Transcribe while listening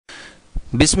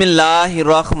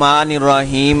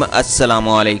बिस्मिल्लाहिर्रहमानिर्रहीम।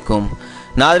 अस्सलामुअलैकुम।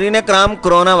 नाज़रीन कराम,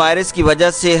 कोरोना वायरस की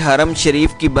वजह से हरम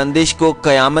शरीफ की बंदिश को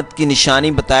क़यामत की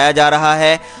निशानी बताया जा रहा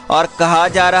है और कहा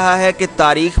जा रहा है कि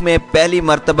तारीख़ में पहली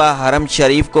मरतबा हरम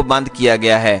शरीफ को बंद किया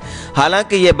गया है।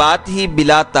 हालांकि ये बात ही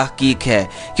बिला तहकीक है,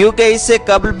 क्योंकि इससे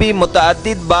कबल भी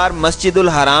मुतअद्दिद बार मस्जिदुल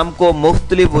हराम को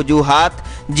मुख्तलिफ वजूहात,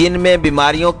 जिनमें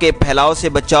बीमारियों के फैलाव से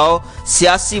बचाव,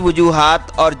 सियासी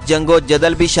वजूहात और जंगो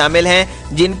जदल भी शामिल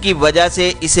हैं, जिनकी वजह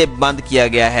से इसे बंद किया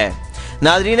गया है।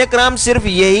 नाज़रीन कराम, सिर्फ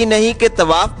यही नहीं कि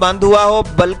तवाफ़ बंद हुआ हो,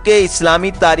 बल्कि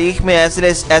इस्लामी तारीख़ में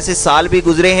ऐसे साल भी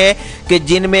गुजरे हैं कि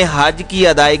जिनमें हज की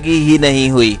अदायगी ही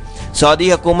नहीं हुई। सऊदी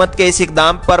हुकूमत के इस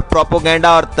इक़दाम पर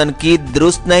प्रोपोगेंडा और तनकीद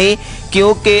दुरुस्त नहीं,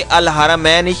 क्योंकि अल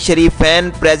हरमैन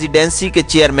शरीफैन प्रेसिडेंसी के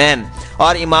चेयरमैन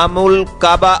और इमामुल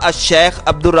काबा शेख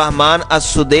अब्दुर्रहमान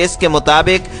अस-सुदैस के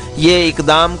मुताबिक ये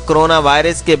इक़दाम कोरोना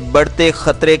वायरस के बढ़ते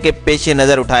ख़तरे के पेश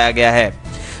नज़र उठाया गया है।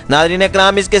 नाज़रीन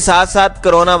कराम, इसके साथ साथ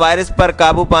कोरोना वायरस पर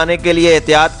काबू पाने के लिए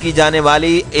एहतियात की जाने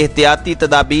वाली एहतियाती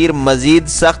तदाबीर मज़ीद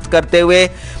सख्त करते हुए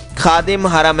खादिम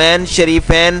हरमैन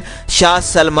शरीफैन शाह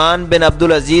सलमान बिन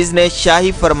अब्दुल अजीज़ ने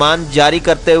शाही फरमान जारी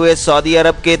करते हुए सऊदी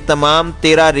अरब के तमाम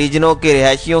 13 रीजनों के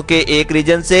रिहायशियों के एक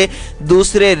रीजन से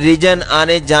दूसरे रीजन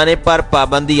आने जाने पर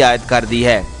पाबंदी आयद कर दी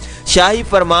है। शाही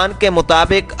फरमान के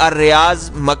मुताबिक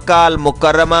रियाज, मक्का अल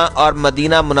मुकर्रमा और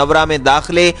मदीना मुनव्वरा में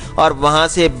दाखिले और वहां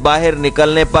से बाहर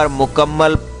निकलने पर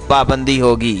मुकम्मल पाबंदी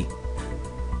होगी।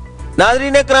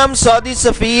 नाज़रीन कराम, सऊदी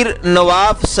सफ़ीर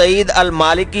नवाफ सईद अल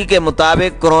मालिकी के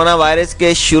मुताबिक कोरोना वायरस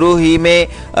के शुरू ही में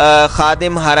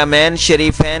खादिम हरमैन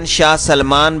शरीफैन शाह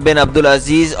सलमान बिन अब्दुल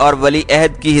अजीज़ और वली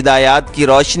अहद की हिदायत की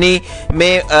रोशनी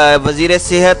में वज़ीर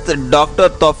सेहत डॉक्टर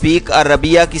तौफीक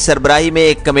अरबिया की सरबराही में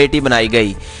एक कमेटी बनाई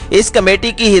गई। इस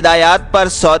कमेटी की हिदायत पर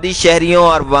सऊदी शहरियों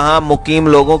और वहाँ मुकीम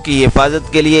लोगों की हिफाजत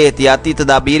के लिए एहतियाती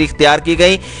तदाबीर इख्तियार की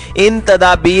गई। इन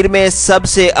तदाबीर में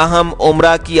सबसे अहम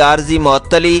उम्रा की आर्जी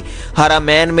मुअत्तली,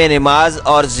 हरमैन में नमाज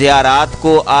और ज़ियारात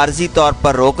को आर्जी तौर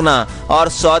पर रोकना और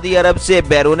सऊदी अरब से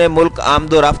बैरून मुल्क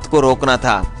आमदोरफ्त को रोकना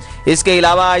था। इसके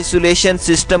अलावा आइसोलेशन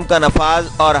सिस्टम का नफाज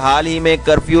और हाल ही में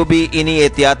कर्फ्यू भी इन्हीं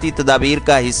एहतियाती तदाबीर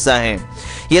का हिस्सा हैं।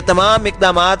 ये तमाम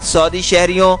इक़दामात सऊदी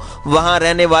शहरियों, वहाँ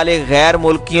रहने वाले गैर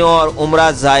मुल्कियों और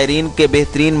उम्रा ज़ायरीन के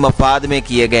बेहतरीन मफाद में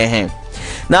किए गए हैं।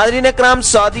 नाज़रीन कराम,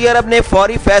 सऊदी अरब ने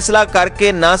फौरी फैसला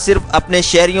करके न सिर्फ अपने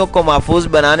शहरियों को महफूज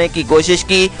बनाने की कोशिश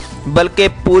की, बल्कि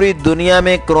पूरी दुनिया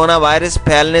में कोरोना वायरस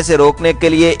फैलने से रोकने के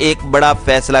लिए एक बड़ा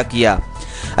फैसला किया।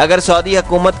 अगर सऊदी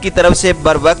हुकूमत की तरफ से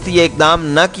बर वक्त ये इक़दाम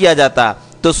न किया जाता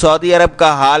तो सऊदी अरब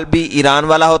का हाल भी ईरान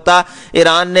वाला होता।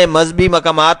 ईरान ने मजहबी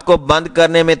मकामात को बंद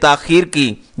करने में ताख़ीर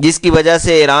की, जिसकी वजह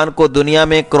से ईरान को दुनिया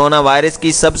में कोरोना वायरस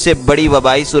की सबसे बड़ी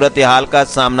वबाई सूरत हाल का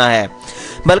सामना है।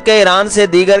 बल्कि ईरान से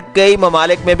दीगर कई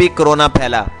ममालिक में भी कोरोना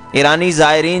फैला। ईरानी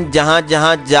ज़ायरीन जहाँ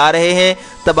जहाँ जा रहे हैं,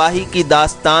 तबाही की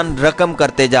दास्तान रकम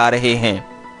करते जा रहे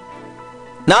हैं।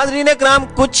 नाज़रीन कराम,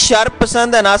 कुछ शर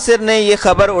पसंद अनासिर ने यह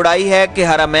खबर उड़ाई है कि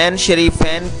हरमैन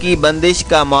शरीफैन की बंदिश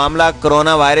का मामला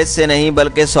कोरोना वायरस से नहीं,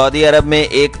 बल्कि सऊदी अरब में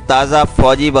एक ताज़ा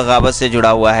फौजी बगावत से जुड़ा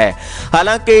हुआ है।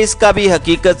 हालांकि इसका भी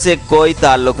हकीकत से कोई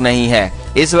ताल्लुक नहीं है।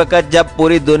 इस वक्त जब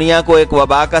पूरी दुनिया को एक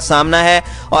वबा का सामना है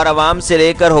और अवाम से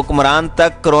लेकर हुक्मरान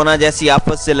तक कोरोना जैसी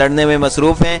आफत से लड़ने में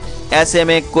मसरूफ़ हैं, ऐसे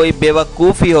में कोई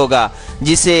बेवकूफ़ ही होगा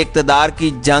जिसे इक़्तिदार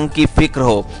की जंग की फिक्र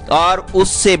हो, और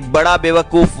उससे बड़ा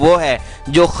बेवकूफ़ वो है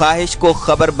जो ख्वाहिश को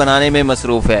खबर बनाने में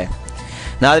मसरूफ़ है।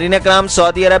 नाज़रीन कराम,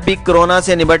 सऊदी अरब भी कोरोना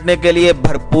से निपटने के लिए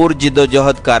भरपूर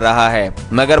जिद्दोजहद कर रहा है,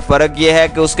 मगर फ़र्क यह है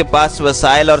कि उसके पास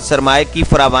वसाइल और सरमाए की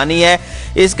फरावानी है।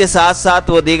 इसके साथ साथ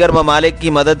वो दीगर ममालिक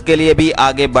की मदद के लिए भी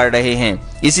आगे बढ़ रहे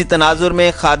हैं। इसी तनाजुर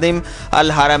में खादिम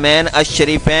अल हरमैन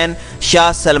अश-शरीफैन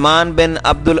शाह सलमान बिन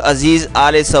अब्दुल अजीज़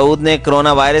आले सऊद ने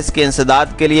कोरोना वायरस के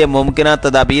इंसदाद के लिए मुमकिना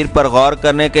तदाबीर पर गौर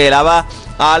करने के अलावा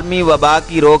आलमी वबा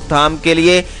की रोकथाम के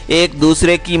लिए एक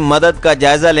दूसरे की मदद का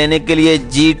जायज़ा लेने के लिए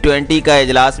G20 का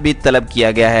इजलास भी तलब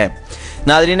किया गया है।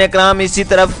 नाज़रीन कराम, इसी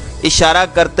तरफ इशारा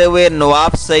करते हुए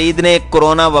नवाफ सईद ने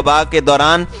कोरोना वबा के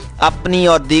दौरान अपनी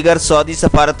और दीगर सऊदी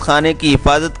सफारत खाने की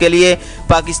हिफाजत के लिए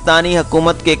पाकिस्तानी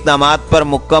हुकूमत के इक़दामात पर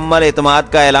मुकम्मल एतमाद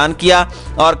का ऐलान किया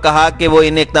और कहा कि वो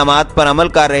इन इक़दामात पर अमल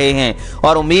कर रहे हैं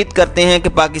और उम्मीद करते हैं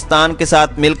कि पाकिस्तान के साथ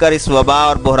मिलकर इस वबा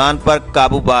और बहरान पर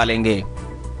काबू पा लेंगे।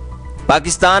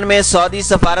 पाकिस्तान में सऊदी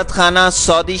सफारत खाना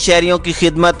सऊदी शहरियों की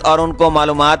खिदमत और उनको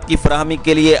मालूमात की फराहमी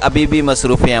के लिए अभी भी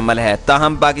मसरूफ़ अमल है।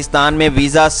 ताहम पाकिस्तान में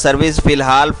वीज़ा सर्विस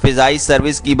फ़िलहाल फ़िज़ाई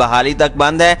सर्विस की बहाली तक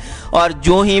बंद है और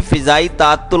जो ही फ़िज़ाई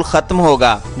ताअत्तुल ख़त्म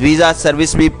होगा, वीज़ा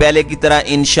सर्विस भी पहले की तरह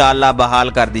इंशाअल्लाह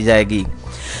बहाल कर दी जाएगी।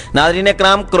 नाज़रीन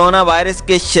कराम, कोरोना वायरस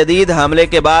के शदीद हमले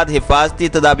के बाद हिफाजती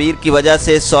तदाबीर की वजह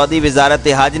से सऊदी वज़ारत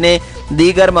हज ने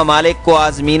दीगर ममालिक को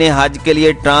आज़मीन हज के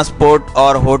लिए ट्रांसपोर्ट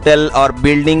और होटल और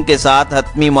बिल्डिंग के साथ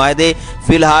हतमी मुआहदे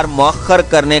फ़िलहाल मौखर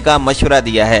करने का मशवरा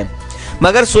दिया है,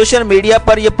 मगर सोशल मीडिया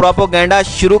पर यह प्रोपोगेंडा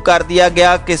शुरू कर दिया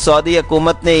गया कि सऊदी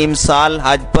हुकूमत ने इमसाल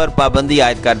हज पर पाबंदी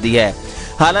आयद कर दी है,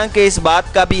 हालांकि इस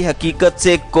बात का भी हकीकत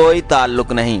से कोई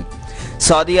ताल्लुक नहीं।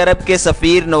 सऊदी अरब के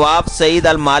सफ़ीर नवाब सईद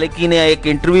अल मालिकी ने एक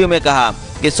इंटरव्यू में कहा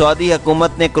कि सऊदी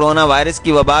हुकूमत ने कोरोना वायरस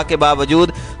की वबा के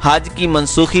बावजूद हज की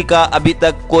मनसूखी का अभी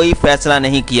तक कोई फैसला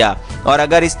नहीं किया, और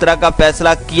अगर इस तरह का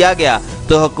फैसला किया गया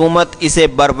तो हुकूमत इसे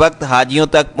बरवक्त हाजियों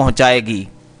तक पहुंचाएगी।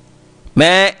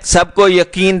 मैं सबको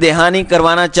यकीन दहानी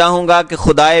करवाना चाहूँगा कि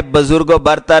खुदाए बुजुर्ग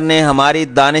बरतर ने हमारी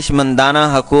दानिशमंदाना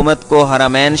हुकूमत को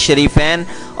हरमैन शरीफैन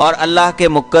और अल्लाह के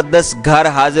मुक़द्दस घर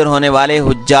हाजिर होने वाले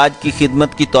हुज्जाज की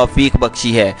खिदमत की तौफीक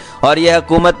बख्शी है, और यह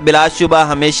हुकूमत बिलाशुबा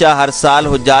हमेशा हर साल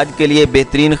हुज्जाज के लिए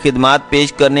बेहतरीन खिदमात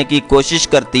पेश करने की कोशिश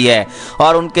करती है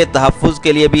और उनके तहफ़्फ़ुज़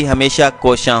के लिए भी हमेशा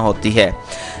कोशां होती है।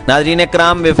 नाज़रीन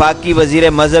कराम, वफाकी वज़ीर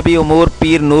मजहबी उमूर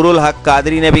पीर नूरुल हक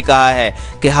कादरी ने भी कहा है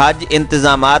कि हज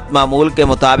इंतज़ामात मामूल के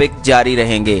मुताबिक जारी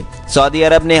रहेंगे। सऊदी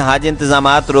अरब ने हज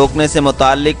इंतज़ामात रोकने से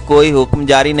मुताल्लिक कोई हुक्म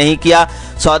जारी नहीं किया।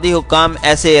 सऊदी हुक्काम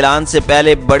ऐसे ऐलान से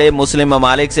पहले बड़े मुस्लिम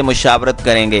ममालिक से मुशावरत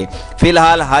करेंगे।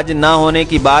 फ़िलहाल हज ना होने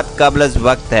की बात क़ब्ल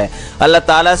वक्त है। अल्लाह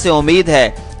ताला से उम्मीद है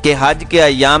कि हज के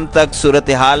अय्याम तक सूरत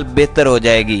हाल बेहतर हो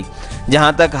जाएगी।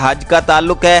 जहाँ तक हज का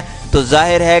ताल्लुक है तो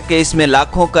जाहिर है कि इसमें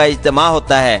लाखों का इज्तिमा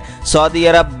होता है। सऊदी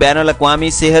अरब बैनुल अक़वामी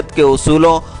सेहत के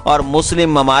उसूलों और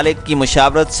मुस्लिम ममालिक की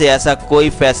मुशावरत से ऐसा कोई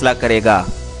फैसला करेगा।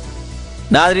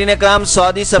 नाज़रीन कराम,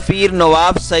 सऊदी सफ़ीर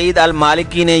नवाब सईद अल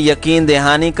मालिकी ने यकीन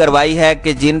दहानी करवाई है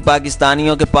कि जिन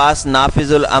पाकिस्तानियों के पास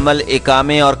नाफिजुल अमल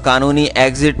इकामे और कानूनी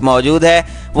एग्ज़िट मौजूद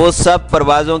है वो सब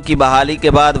परवाज़ों की बहाली के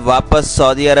बाद वापस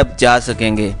सऊदी अरब जा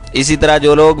सकेंगे। इसी तरह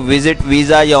जो लोग विज़िट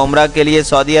वीज़ा या उम्रा के लिए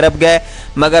सऊदी अरब गए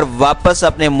मगर वापस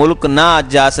अपने मुल्क ना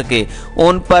जा सके,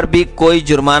 उन पर भी कोई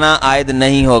जुर्माना आयद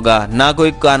नहीं होगा, ना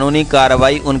कोई कानूनी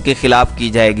कार्रवाई उनके खिलाफ की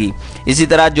जाएगी। इसी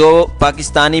तरह जो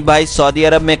पाकिस्तानी भाई सऊदी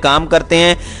अरब में काम करते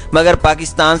हैं मगर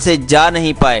पाकिस्तान से जा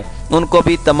नहीं पाए, उनको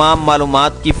भी तमाम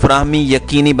मालूमात की फराहमी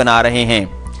यकीनी बना रहे हैं।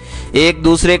 एक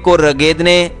दूसरे को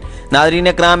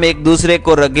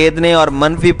रगेदने और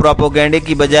मनफी प्रोपोगेंडे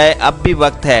की बजाय अब भी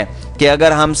वक्त है कि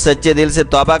अगर हम सच्चे दिल से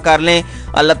तौबा कर लें,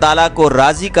 अल्लाह ताला को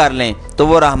राज़ी कर लें, तो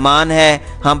वो रहमान है,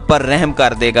 हम पर रहम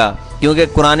कर देगा। क्योंकि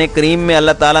कुरान करीम में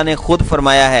अल्लाह ताला ने खुद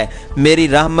फरमाया है, मेरी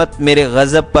रहमत मेरे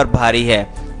गज़ब पर भारी है।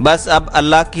 बस अब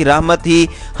अल्लाह की रहमत ही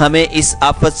हमें इस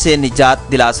आफत से निजात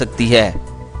दिला सकती है।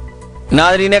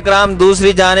 नाज़रीन कराम,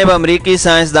 दूसरी जानिब अमरीकी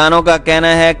साइंसदानों का कहना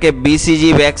है कि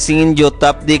BCG वैक्सीन जो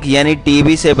तपदीक यानी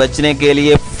TB से बचने के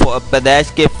लिए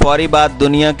पैदाइश के फौरी बाद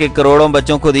दुनिया के करोड़ों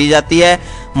बच्चों को दी जाती है,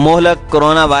 मोहलक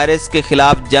कोरोना वायरस के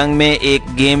खिलाफ जंग में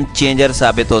एक गेम चेंजर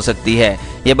साबित हो सकती है।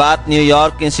 ये बात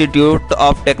न्यूयॉर्क इंस्टीट्यूट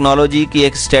ऑफ टेक्नोलॉजी की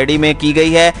एक स्टडी में की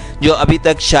गई है जो अभी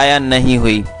तक शाया नहीं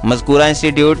हुई। मज़कूरा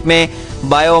इंस्टीट्यूट में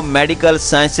बायोमेडिकल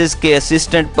साइंसेस के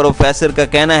असिस्टेंट प्रोफेसर का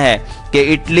कहना है कि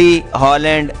इटली,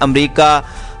 हॉलैंड, अमेरिका,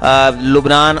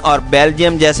 लुबनान और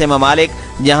बेल्जियम जैसे ममालिक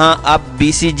जहां अब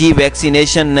BCG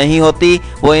वैक्सीनेशन नहीं होती,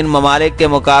 वो इन ममालिक के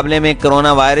मुकाबले में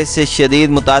कोरोना वायरस से शदीद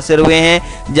मुतासर हुए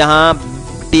हैं जहां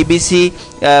TBC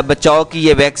बचाव की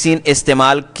ये वैक्सीन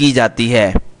इस्तेमाल की जाती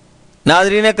है।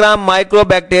 नाज़रीन कराम,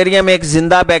 माइक्रोबैक्टीरियम एक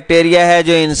जिंदा बैक्टीरिया है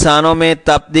जो इंसानों में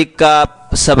तपदीक का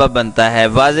सबब बनता है।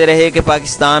 वाज़ेह रहे कि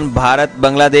पाकिस्तान, भारत,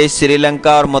 बांग्लादेश,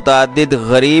 श्रीलंका और मुतअद्दिद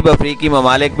गरीब अफ्रीकी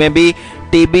ममालिक में भी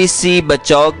TBC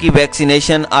बचाव की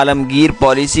वैक्सीनेशन आलमगीर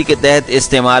पॉलिसी के तहत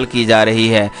इस्तेमाल की जा रही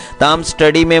है। ताम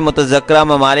स्टडी में मुतज़क्करा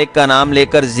ममालिक का नाम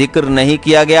लेकर जिक्र नहीं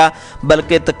किया गया,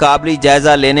 बल्कि तकाबली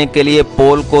जायज़ा लेने के लिए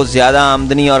पोल को ज़्यादा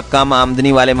आमदनी और कम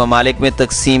आमदनी वाले ममालिक में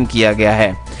तकसीम किया गया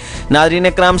है। नाज़रीन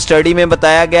कराम, स्टडी में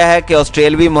बताया गया है कि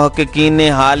ऑस्ट्रेलवी मुहक्किकीन ने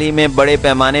हाल ही में बड़े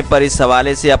पैमाने पर इस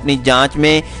हवाले से अपनी जांच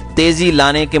में तेज़ी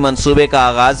लाने के मंसूबे का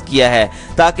आगाज़ किया है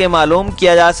ताकि मालूम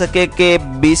किया जा सके कि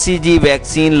BCG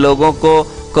वैक्सीन लोगों को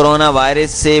कोरोना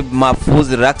वायरस से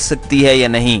महफूज रख सकती है या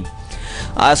नहीं।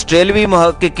 ऑस्ट्रेलवी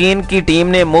मुहक्किकीन की टीम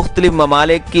ने मुख्तलिफ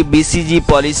ममालिक की BCG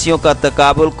पॉलिसियों का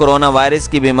तकाबुल कोरोना वायरस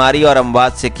की बीमारी और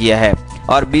अमवात से किया है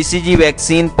और BCG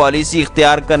वैक्सीन पॉलिसी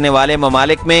इख्तियार करने वाले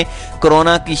ममालिक में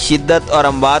कोरोना की शिद्दत और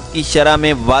अमवात की शरह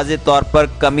में वाज़ेह तौर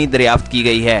पर कमी दरियाफ्त की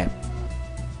गई है।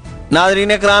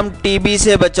 नाज़रीन कराम, TB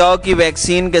से बचाव की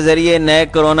वैक्सीन के ज़रिए नए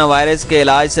कोरोना वायरस के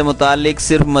इलाज से मुताल्लिक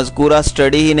सिर्फ मज़कूरा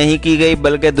स्टडी ही नहीं की गई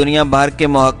बल्कि दुनिया भर के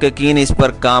मुहक्किकीन इस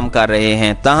पर काम कर रहे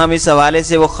हैं। ताहम इस हवाले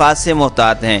से वो खासे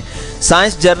मोहतात हैं।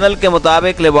 साइंस जर्नल के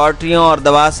मुताबिक लेबॉर्ट्रियों और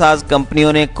दवासाज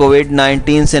कंपनियों ने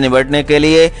कोविड-19 से निपटने के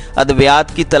लिए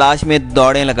अद्वियात की तलाश में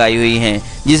दौड़ें लगाई हुई हैं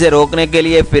जिसे रोकने के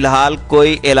लिए फ़िलहाल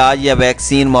कोई इलाज या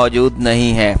वैक्सीन मौजूद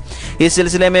नहीं है। इस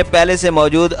सिलसिले में पहले से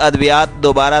मौजूद अद्वियात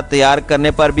दोबारा तैयार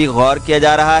करने पर भी गौर किया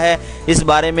जा रहा है। इस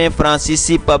बारे में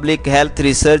फ्रांसीसी पब्लिक हेल्थ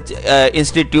रिसर्च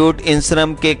इंस्टीट्यूट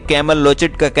इंसरम के कैमल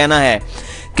लोचिट का कहना है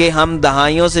कि हम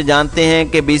दहाइयों से जानते हैं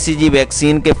कि BCG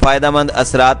वैक्सीन के फ़ायदेमंद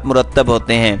असरात मुरतब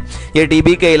होते हैं। ये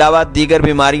TB के अलावा दीगर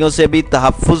बीमारियों से भी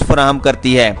तहफ़्फ़ुज़ फराहम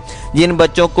करती है। जिन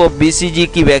बच्चों को BCG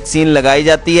की वैक्सीन लगाई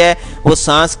जाती है वो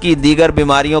सांस की दीगर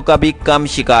बीमारियों का भी कम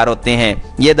शिकार होते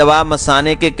हैं। ये दवा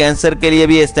मसाने के कैंसर के लिए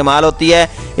भी इस्तेमाल होती है।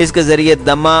 इसके ज़रिए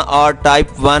दमा और टाइप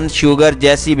 1 शुगर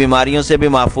जैसी बीमारियों से भी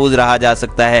महफूज रहा जा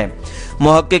सकता है।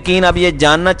 मुहक्किकीन अब ये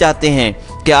जानना चाहते हैं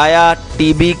कि आया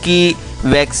TB की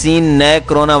वैक्सीन नए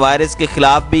कोरोना वायरस के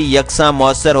खिलाफ भी यकसा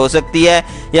मौसर हो सकती है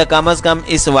या कम अज़ कम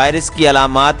इस वायरस की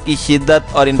अलामात की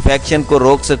शिद्दत और इन्फेक्शन को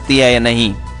रोक सकती है या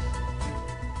नहीं।